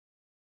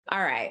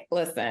All right,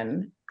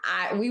 listen,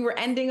 we were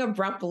ending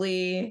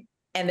abruptly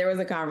and there was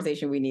a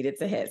conversation we needed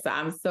to hit. So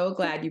I'm so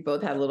glad you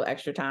both had a little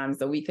extra time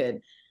so we could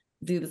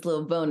do this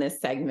little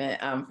bonus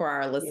segment for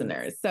our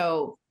listeners. Yes.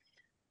 So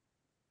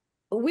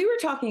we were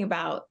talking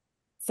about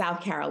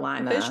South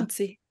Carolina.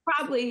 Efficiency.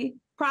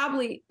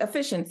 Probably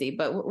efficiency,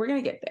 but we're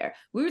going to get there.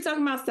 We were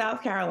talking about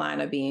South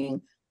Carolina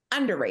being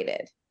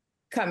underrated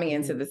coming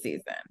into the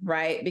season,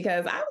 right?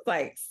 Because I was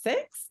like,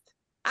 sixth?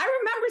 I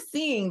remember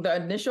seeing the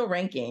initial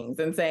rankings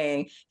and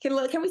saying,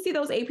 can we see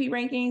those AP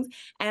rankings?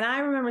 And I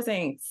remember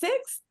saying,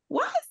 sixth?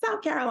 Why is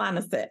South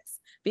Carolina sixth?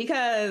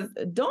 Because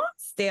Dawn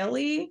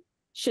Staley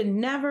should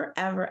never,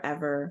 ever,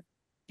 ever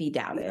be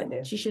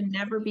doubted. She should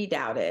never be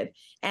doubted.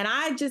 And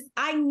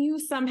I knew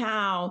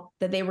somehow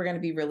that they were going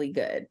to be really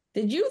good.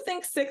 Did you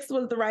think sixth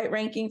was the right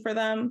ranking for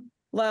them,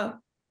 Lo?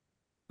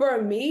 For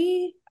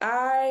me,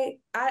 I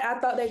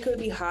thought they could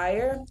be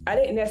higher. I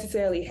didn't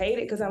necessarily hate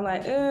it because I'm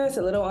like, it's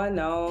a little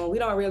unknown. We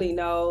don't really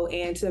know.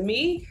 And to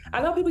me,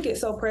 I know people get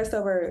so pressed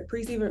over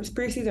preseason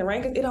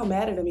rankings. It don't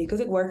matter to me because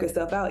it works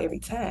itself out every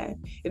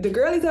time. If the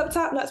girlie's up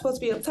top, not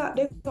supposed to be up top,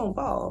 they're going to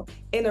fall.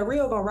 And the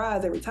real going to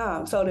rise every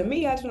time. So to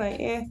me, I just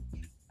like,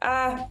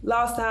 I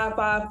lost time,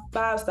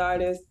 five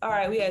starters. All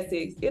right, we had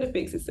six. It'll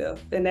fix itself.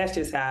 And that's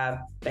just how I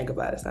think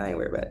about it. So I ain't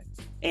worried about it.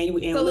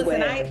 So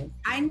listen,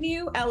 I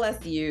knew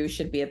LSU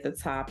should be at the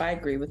top. I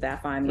agree with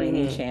that. Fine,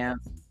 reigning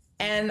champs.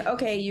 And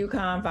okay,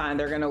 UConn, fine.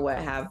 They're gonna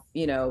have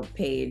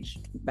Paige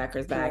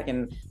Becker's back,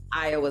 and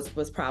Iowa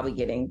was probably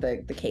getting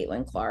the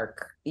Caitlin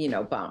Clark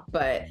bump.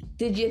 But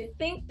did you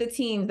think the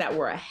teams that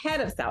were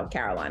ahead of South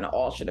Carolina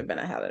all should have been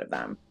ahead of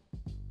them?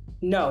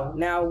 No.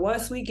 Now,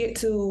 once we get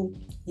to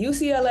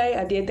UCLA,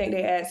 I did think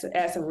they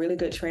add some really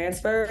good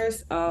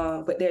transfers,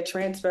 but their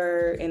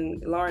transfer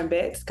in Lauren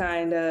Betts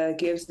kind of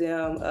gives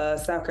them a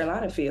South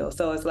Carolina feel.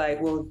 So it's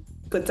like, we'll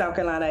put South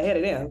Carolina ahead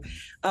of them.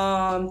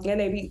 And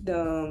they beat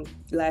them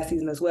last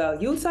season as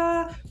well.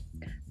 Utah,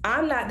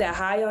 I'm not that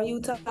high on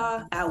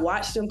Utah. I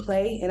watched them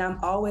play, and I'm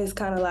always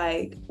kind of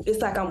like,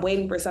 it's like I'm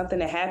waiting for something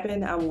to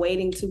happen. I'm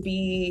waiting to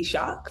be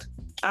shocked.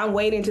 I'm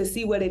waiting to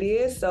see what it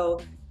is. So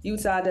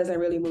Utah doesn't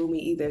really move me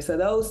either. So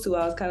those two,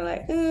 I was kind of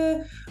like,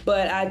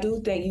 But I do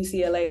think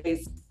UCLA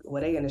is,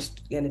 they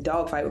in a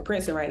dogfight with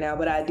Princeton right now.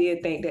 But I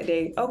did think that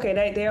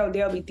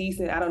they'll be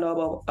decent. I don't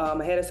know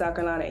about ahead of South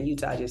Carolina, and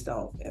Utah just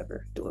don't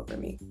ever do it for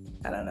me.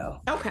 I don't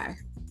know. Okay.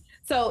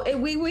 So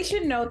we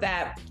should note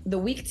that the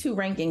week 2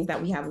 rankings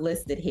that we have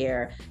listed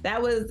here, that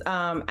was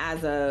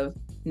as of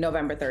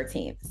November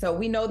 13th. So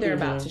we know they're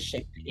about to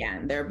shift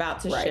again.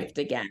 Shift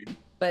again.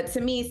 But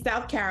to me,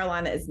 South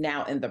Carolina is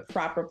now in the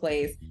proper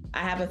place.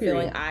 I have a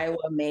feeling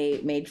Iowa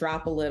may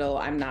drop a little.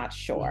 I'm not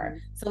sure.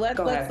 So let's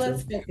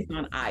focus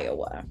on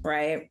Iowa,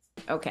 right?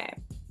 Okay.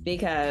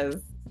 Because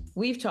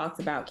we've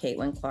talked about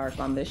Caitlin Clark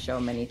on this show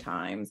many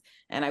times.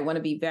 And I want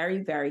to be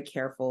very, very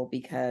careful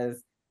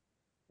because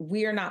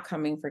we are not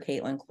coming for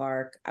Caitlin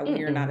Clark.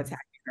 We are not attacking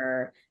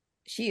her.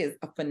 She is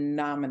a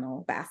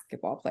phenomenal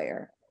basketball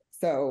player.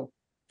 So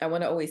I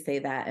want to always say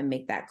that and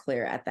make that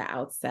clear at the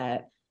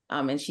outset.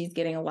 And she's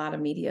getting a lot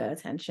of media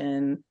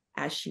attention,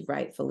 as she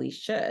rightfully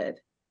should,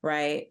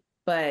 right?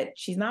 But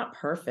she's not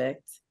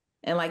perfect.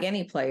 And like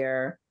any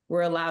player,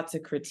 we're allowed to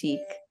critique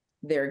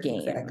their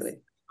games,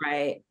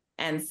 right?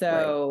 And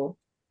so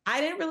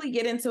I didn't really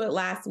get into it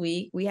last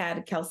week. We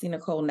had Kelsey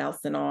Nicole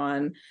Nelson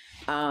on,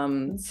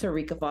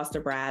 Sarika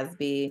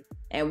Foster-Brasby,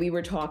 and we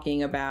were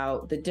talking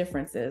about the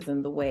differences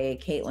in the way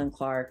Caitlin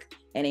Clark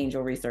and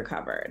Angel Reese are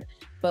covered.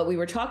 But we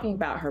were talking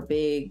about her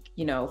big,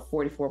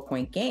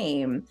 44-point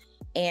game.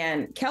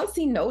 And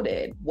Kelsey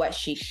noted what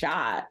she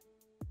shot.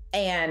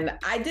 And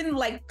I didn't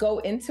go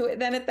into it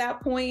then at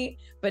that point.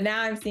 But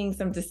now I'm seeing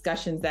some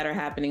discussions that are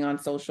happening on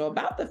social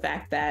about the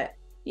fact that,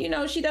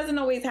 she doesn't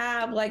always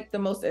have the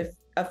most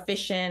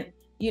efficient,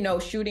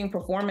 shooting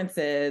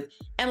performances.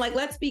 And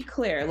let's be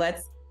clear,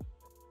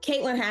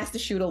 Caitlin has to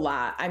shoot a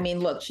lot. I mean,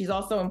 look, she's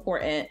also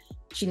important.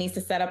 She needs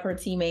to set up her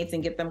teammates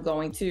and get them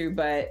going too.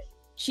 But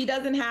she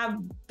doesn't have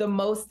the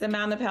most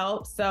amount of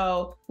help.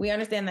 So we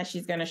understand that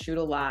she's going to shoot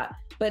a lot,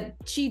 but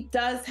she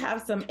does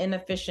have some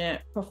inefficient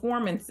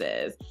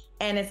performances.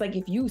 And it's like,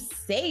 if you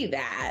say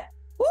that,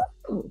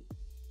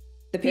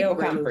 the people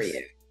come for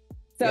you.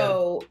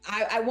 So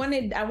I want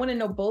to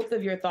know both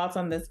of your thoughts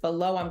on this.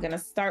 Below, I'm going to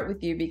start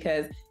with you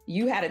because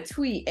you had a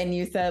tweet and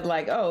you said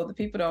the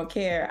people don't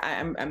care.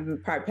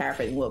 I'm probably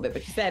paraphrasing a little bit,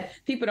 but you said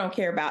people don't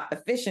care about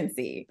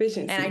efficiency.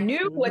 And I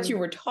knew what you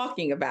were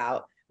talking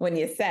about when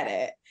you said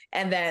it.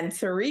 And then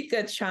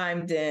Sarika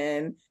chimed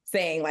in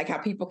saying how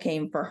people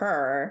came for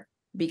her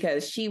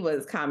because she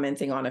was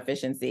commenting on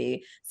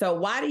efficiency. So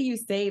why do you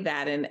say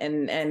that?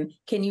 And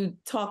can you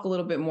talk a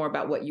little bit more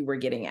about what you were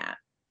getting at?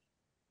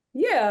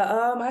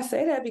 Yeah, I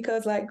say that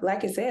because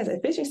like it says,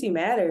 efficiency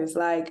matters.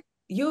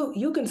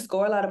 You can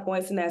score a lot of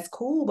points and that's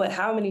cool, but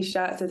how many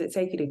shots does it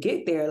take you to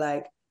get there?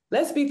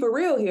 Let's be for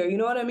real here. You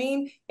know what I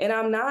mean? And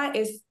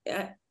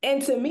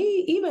and to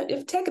me, even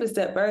if take it a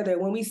step further,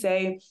 when we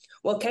say,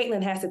 well,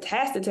 Caitlin has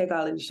to take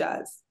all of these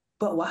shots,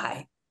 but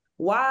why?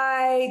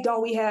 Why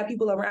don't we have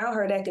people around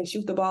her that can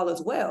shoot the ball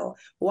as well?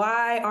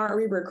 Why aren't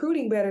we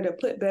recruiting better to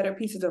put better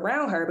pieces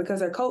around her?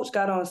 Because her coach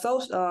got on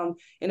social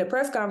in the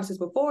press conferences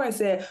before and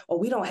said, oh,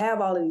 we don't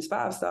have all of these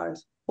 5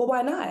 stars. Well,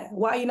 why not?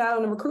 Why are you not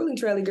on the recruiting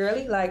trail,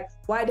 girly? Like,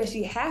 why does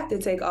she have to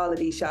take all of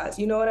these shots?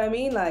 You know what I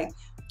mean? Like,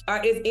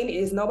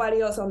 is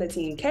nobody else on the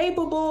team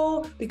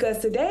capable? Because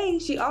today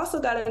she also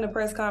got in the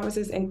press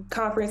conference and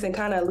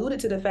kind of alluded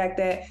to the fact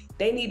that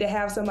they need to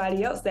have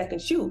somebody else that can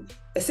shoot,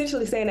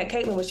 essentially saying that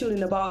Caitlin was shooting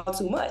the ball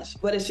too much.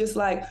 But it's just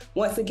like,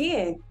 once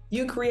again,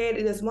 you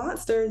created this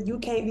monster. You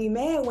can't be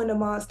mad when the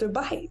monster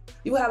bites.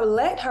 You have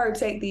let her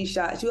take these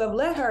shots. You have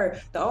let her.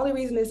 The only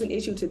reason it's an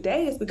issue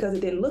today is because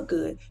it didn't look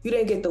good. You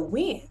didn't get the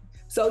win.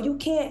 So you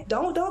can't,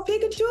 don't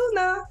pick and choose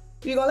now.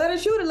 You're going to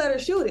let her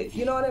shoot it.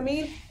 You know what I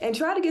mean? And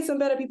try to get some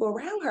better people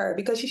around her,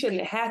 because she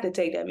shouldn't have to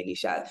take that many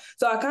shots.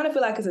 So I kind of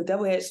feel like it's a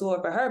double-edged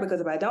sword for her,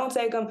 because if I don't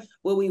take them,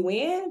 will we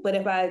win? But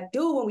if I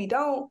do, when we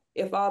don't,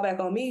 it fall back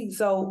on me.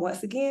 So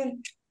once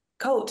again,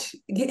 coach,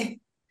 get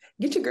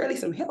your girlie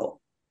some help.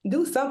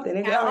 Do something.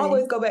 And I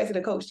always go back to the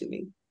coach to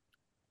me.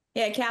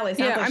 Yeah, Callie,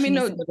 sounds like she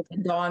needs to go to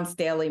the Dawn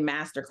Staley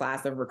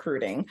masterclass of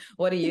recruiting.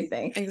 What do you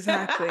think?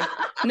 Exactly.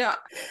 No,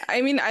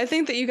 I mean, I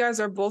think that you guys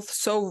are both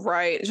so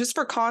right. Just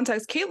for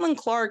context, Caitlin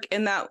Clark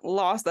in that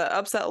loss, that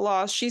upset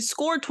loss, she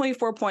scored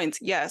 24 points,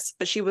 yes,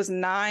 but she was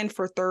 9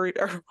 for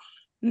 32.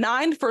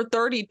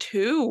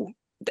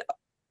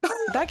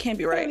 That can't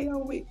be right.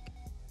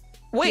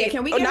 Wait,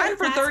 can we get 9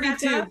 for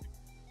 32?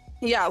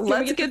 Yeah,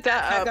 let's get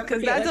that up,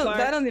 because that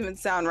doesn't even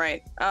sound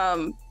right.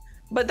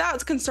 But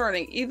that's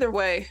concerning either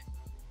way.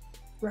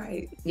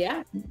 Right.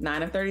 Yeah,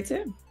 9 of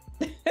 32.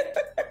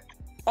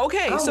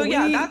 Okay, so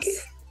yeah,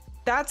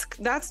 that's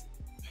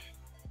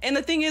and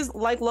the thing is,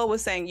 like Lo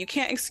was saying, you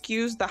can't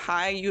excuse the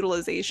high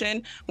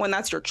utilization when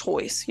that's your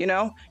choice. You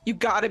know, you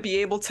got to be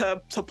able to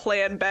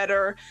plan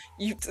better.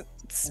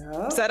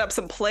 Set up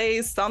some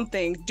plays,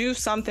 do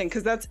something,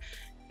 because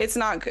it's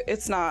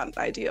not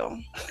ideal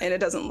and it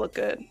doesn't look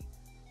good.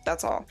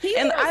 That's all.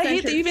 And I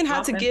hate that you even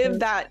had to give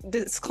that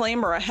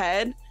disclaimer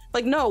ahead.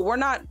 Like, no, we're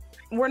not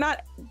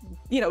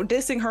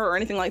dissing her or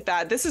anything like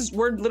that.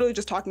 We're literally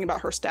just talking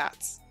about her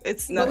stats.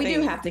 It's nothing. But we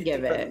do have to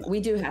give it. We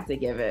do have to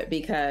give it,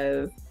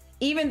 because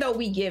even though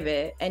we give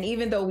it, and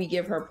even though we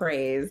give her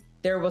praise,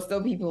 there will still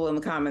be people in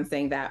the comments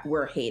saying that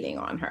we're hating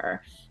on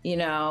her,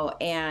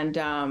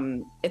 and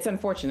it's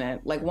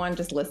unfortunate. Like, one,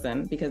 just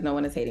listen, because no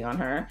one is hating on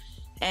her.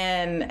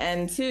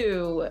 And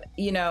two,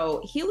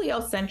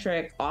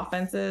 heliocentric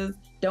offenses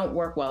don't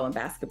work well in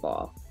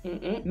basketball.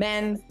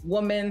 Men's,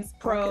 women's,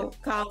 pro,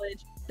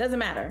 college, doesn't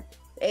matter.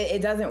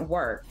 It doesn't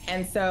work.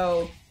 And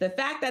so the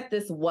fact that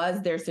this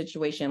was their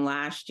situation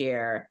last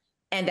year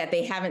and that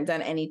they haven't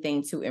done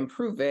anything to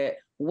improve it,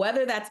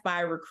 whether that's by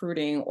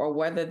recruiting or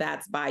whether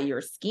that's by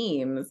your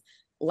schemes,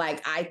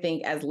 like, I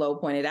think, as Lo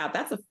pointed out,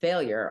 that's a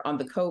failure on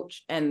the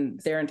coach and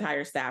their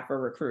entire staff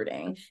for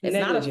recruiting. It's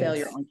not a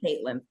failure on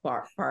Caitlin's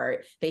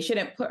part. They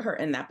shouldn't put her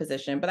in that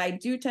position. But I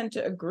do tend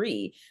to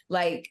agree,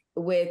 like,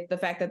 with the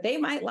fact that they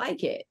might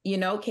like it.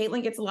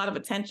 Caitlin gets a lot of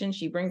attention.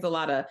 She brings a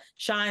lot of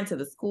shine to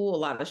the school, a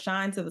lot of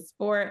shine to the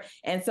sport.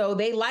 And so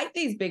they like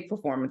these big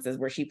performances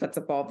where she puts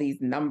up all these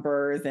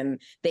numbers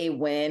and they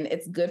win.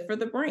 It's good for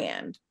the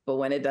brand. But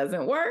when it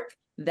doesn't work,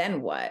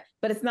 then what?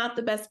 But it's not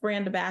the best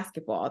brand of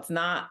basketball. It's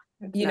not.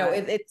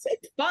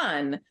 It's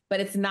fun, but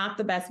it's not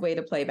the best way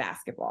to play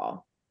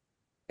basketball.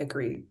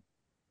 Agreed.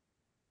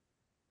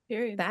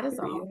 Period. That is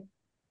all.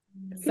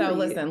 So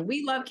listen,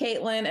 we love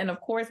Caitlin, and of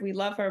course we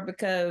love her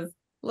because,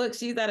 look,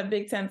 she's at a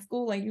Big Ten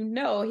school, and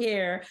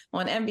here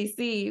on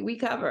NBC we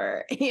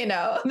cover,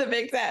 the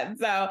Big Ten.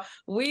 So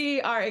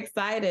we are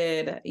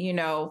excited,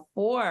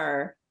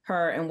 for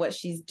her and what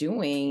she's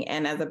doing,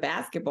 and as a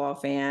basketball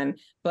fan.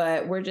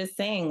 But we're just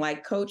saying,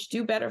 like, coach,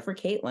 do better for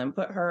Caitlin.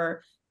 Put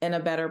her in a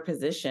better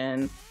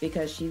position,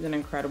 because she's an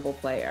incredible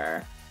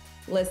player.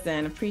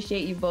 Listen,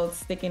 appreciate you both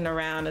sticking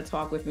around to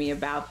talk with me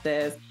about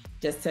this,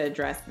 just to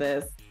address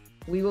this.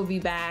 We will be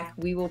back.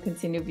 We will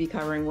continue to be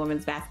covering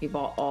women's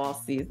basketball all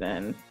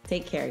season.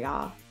 Take care,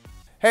 y'all.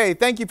 Hey,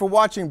 thank you for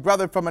watching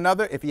Brother from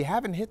Another. If you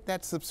haven't hit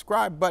that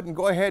subscribe button,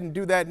 go ahead and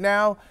do that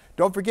now.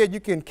 Don't forget,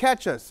 you can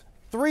catch us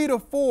 3 to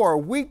 4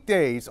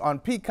 weekdays on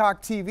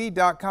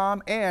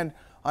PeacockTV.com and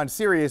on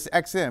Sirius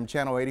XM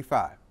Channel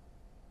 85.